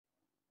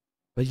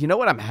But you know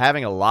what I'm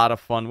having a lot of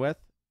fun with?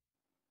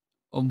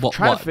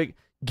 What?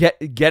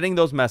 Getting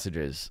those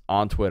messages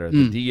on Twitter,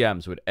 the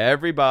DMs with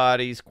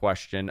everybody's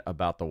question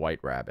about the White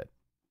Rabbit.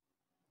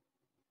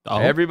 Oh.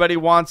 Everybody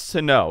wants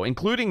to know,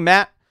 including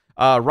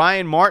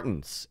Ryan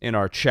Martins in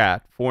our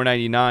chat,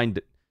 $4.99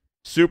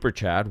 super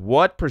chat.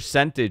 What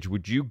percentage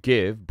would you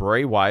give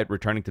Bray Wyatt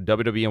returning to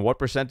WWE, and what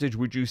percentage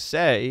would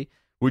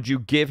you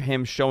give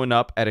him showing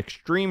up at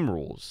Extreme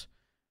Rules?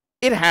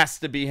 It has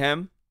to be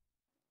him.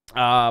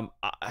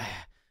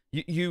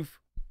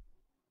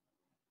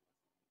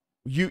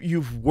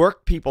 You've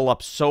worked people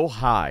up so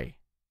high,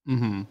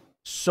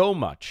 so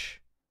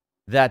much,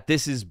 that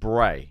this is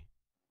Bray.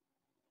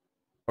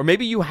 Or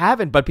maybe you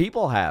haven't, but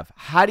people have.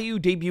 How do you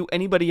debut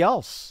anybody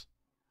else?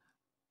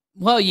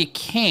 Well, you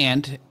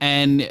can't,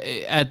 and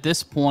at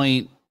this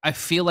point, I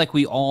feel like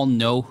we all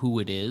know who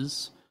it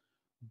is,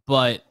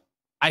 but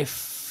I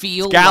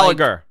feel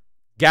Gallagher.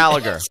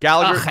 Gallagher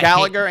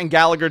and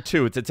Gallagher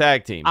 2. It's a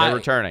tag team. They're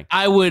returning.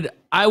 I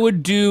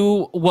would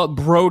do what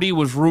Brody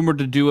was rumored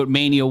to do at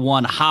Mania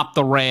 1, hop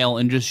the rail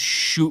and just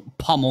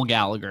pummel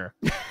Gallagher.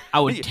 I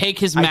would take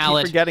his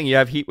mallet. I keep forgetting you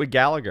have heat with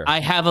Gallagher. I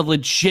have a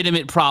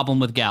legitimate problem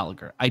with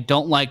Gallagher. I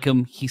don't like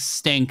him. He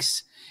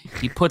stinks.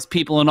 He puts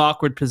people in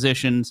awkward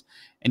positions,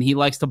 and he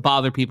likes to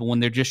bother people when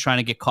they're just trying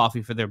to get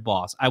coffee for their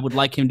boss. I would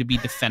like him to be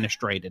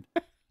defenestrated.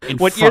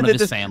 What year did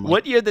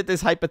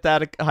this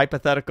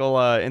hypothetical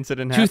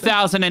incident happen?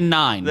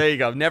 2009. There you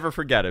go. Never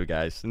forget it,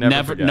 guys.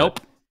 Never. Nope.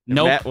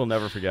 Matt will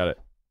never forget it.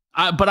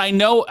 But I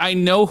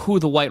know who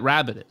the White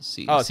Rabbit is.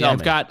 See,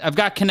 I've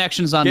got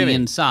connections on the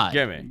inside.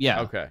 Give me.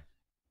 Yeah. Okay.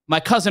 My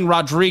cousin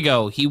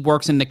Rodrigo, he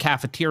works in the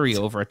cafeteria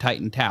over at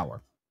Titan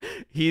Tower.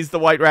 He's the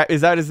White Rabbit.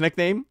 Is that his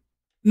nickname?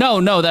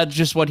 No, that's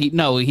just what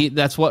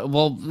that's what,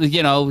 well,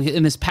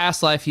 in his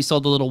past life, he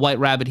sold a little white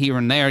rabbit here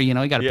and there, you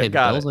got to pay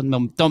the bills,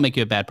 and don't make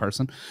you a bad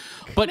person.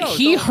 But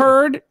he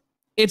heard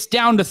it's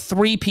down to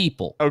 3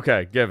 people.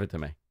 Okay, give it to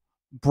me.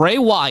 Bray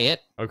Wyatt.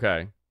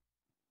 Okay.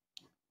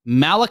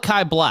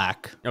 Malachi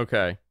Black.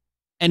 Okay.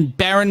 And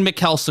Baron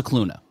Mikel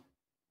Cicluna.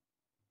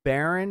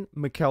 Baron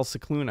Mikel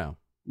Cicluna.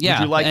 Yeah.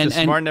 Would you like to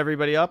smarten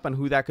everybody up on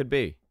who that could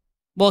be?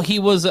 Well, he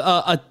was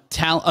a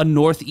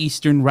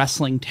Northeastern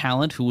wrestling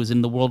talent who was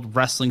in the World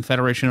Wrestling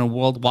Federation and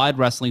Worldwide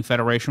Wrestling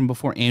Federation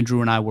before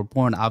Andrew and I were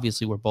born.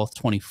 Obviously, we're both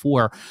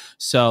 24.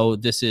 So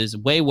this is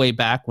way, way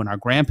back when our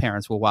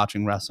grandparents were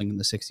watching wrestling in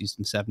the 60s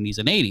and 70s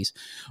and 80s.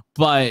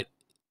 But,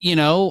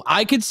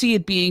 I could see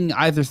it being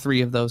either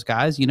 3 of those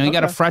guys. You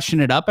got to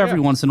freshen it up every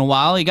once in a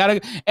while. You got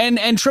to,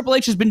 and Triple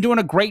H has been doing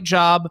a great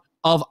job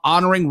of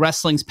honoring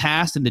wrestling's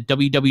past and the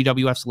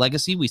WWF's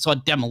legacy. We saw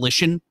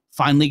Demolition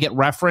finally get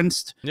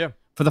referenced. Yeah.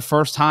 For the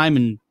first time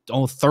in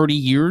 30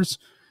 years.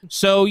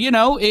 So,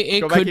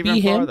 it could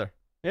be him. Farther.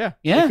 Yeah.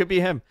 It could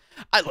be him.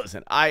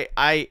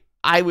 I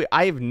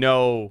have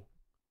no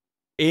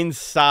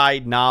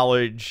inside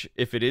knowledge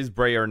if it is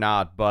Bray or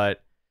not,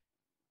 but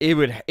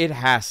it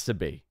has to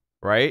be,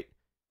 right?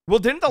 Well,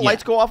 didn't the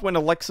lights go off when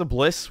Alexa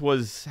Bliss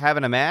was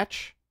having a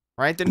match?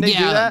 Right? Didn't they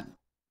do that?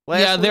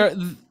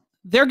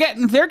 They're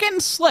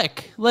getting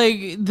slick.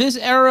 Like, this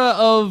era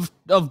of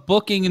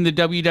booking in the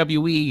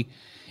WWE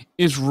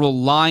is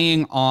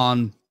relying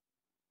on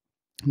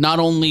not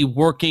only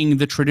working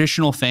the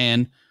traditional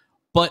fan,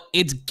 but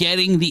it's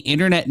getting the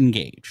internet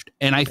engaged.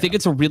 And I think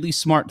it's a really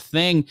smart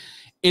thing.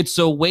 It's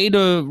a way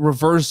to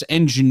reverse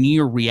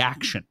engineer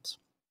reactions.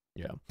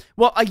 Yeah.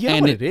 Well, what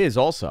it is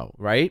also,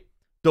 right?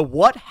 The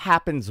what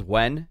happens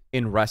when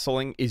in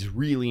wrestling is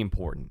really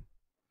important,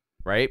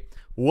 right?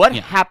 What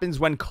happens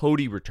when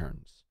Cody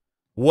returns?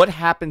 What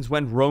happens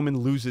when Roman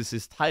loses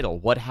his title?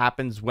 What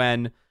happens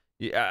when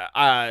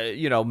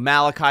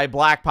Malachi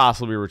Black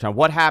possibly return?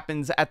 What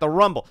happens at the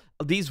Rumble?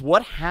 These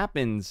what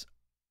happens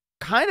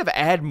kind of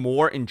add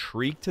more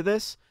intrigue to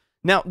this.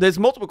 Now, there's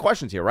multiple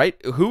questions here, right?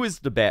 Who is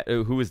the bad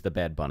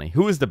bunny?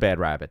 Who is the bad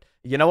rabbit?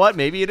 You know what?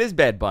 Maybe it is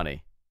Bad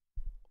Bunny.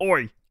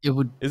 Oi.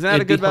 Isn't that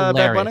a good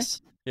Bad Bunny?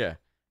 Yeah.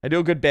 I do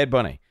a good Bad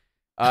Bunny.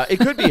 It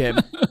could be him.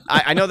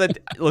 I know that,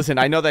 listen,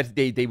 I know that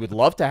they would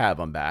love to have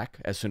him back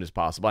as soon as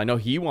possible. I know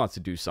he wants to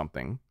do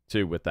something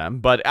too with them,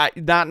 but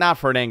not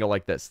for an angle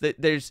like this.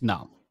 There's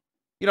a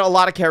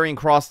lot of Karrion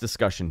Kross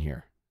discussion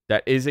here.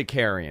 That is a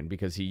Karrion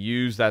because he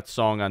used that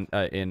song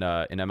in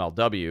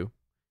MLW.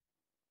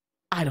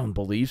 I don't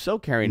believe so.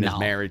 Karrion is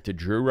married to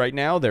Drew right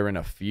now. They're in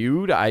a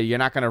feud. You're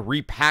not going to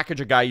repackage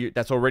a guy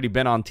that's already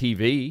been on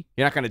TV.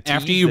 You're not going to tease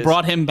after you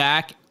brought him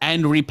back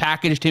and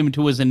repackaged him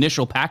to his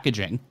initial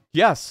packaging.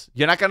 Yes,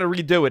 you're not going to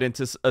redo it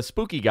into a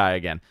spooky guy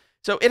again.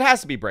 So it has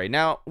to be Bray.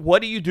 Now,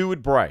 what do you do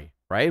with Bray,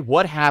 right?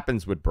 What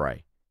happens with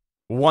Bray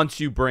once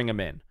you bring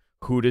him in?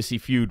 Who does he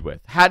feud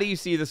with? How do you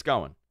see this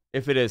going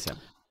if it is him?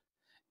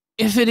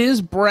 If it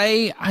is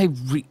Bray,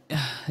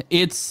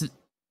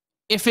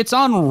 if it's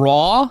on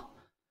Raw,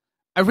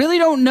 I really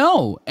don't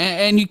know.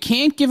 And you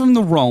can't give him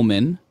the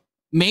Roman.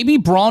 Maybe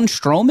Braun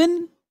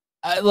Strowman?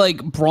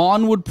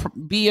 Braun would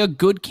be a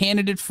good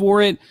candidate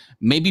for it.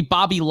 Maybe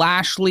Bobby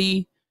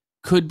Lashley.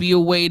 could be a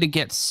way to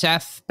get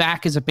Seth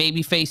back as a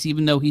babyface,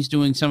 even though he's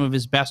doing some of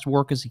his best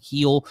work as a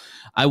heel.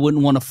 I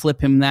wouldn't want to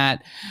flip him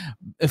back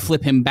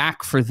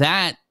for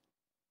that.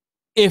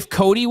 If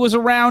Cody was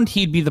around,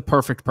 he'd be the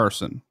perfect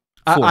person.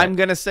 I'm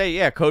going to say,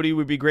 yeah, Cody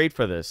would be great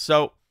for this.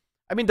 So,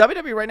 I mean,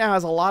 WWE right now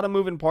has a lot of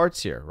moving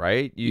parts here,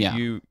 right?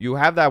 You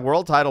have that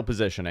world title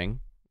positioning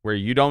where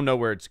you don't know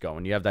where it's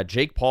going. You have that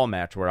Jake Paul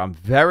match where I'm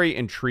very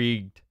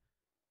intrigued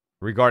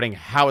regarding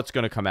how it's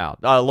going to come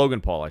out.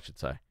 Logan Paul, I should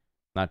say,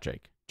 not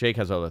Jake. Jake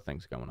has other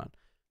things going on.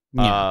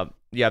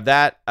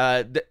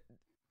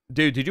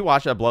 Dude, did you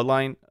watch that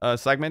Bloodline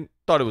segment?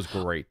 Thought it was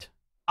great.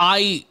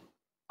 I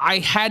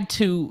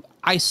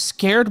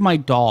scared my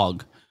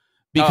dog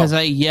because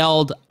I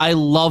yelled, I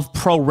love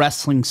pro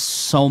wrestling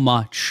so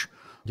much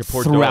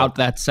throughout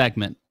that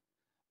segment.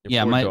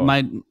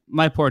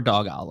 My poor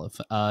dog Olive.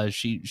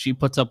 She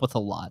puts up with a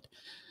lot.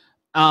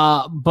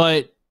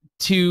 But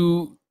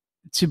to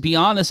be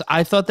honest,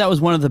 I thought that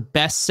was one of the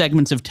best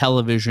segments of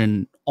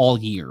television all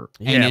year.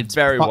 And it's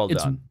very well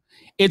done.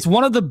 It's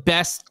one of the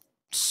best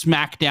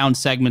SmackDown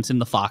segments in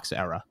the Fox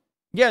era.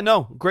 Yeah,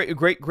 no, great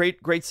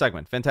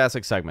segment.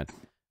 Fantastic segment.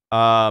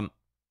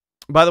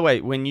 By the way,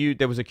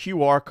 there was a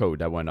QR code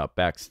that went up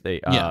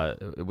backstage,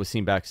 it was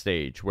seen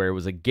backstage, where it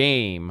was a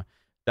game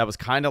that was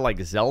kind of like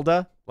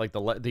Zelda, like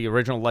the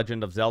original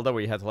Legend of Zelda,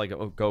 where you had to like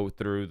go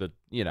through the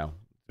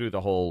through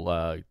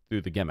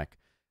the gimmick,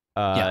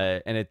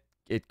 and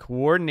the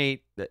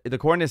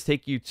coordinates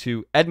take you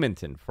to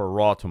Edmonton for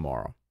Raw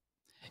tomorrow.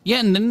 Yeah,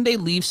 and then they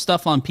leave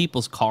stuff on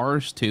people's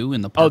cars too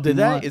in the parking did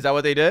they? lot. Is that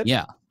what they did?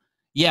 Yeah.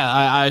 Yeah,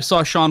 I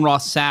saw Sean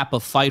Ross Sapp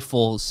of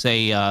Fightful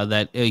say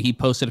that he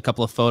posted a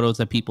couple of photos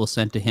that people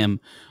sent to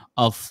him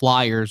of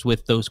flyers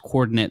with those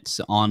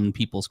coordinates on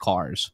people's cars.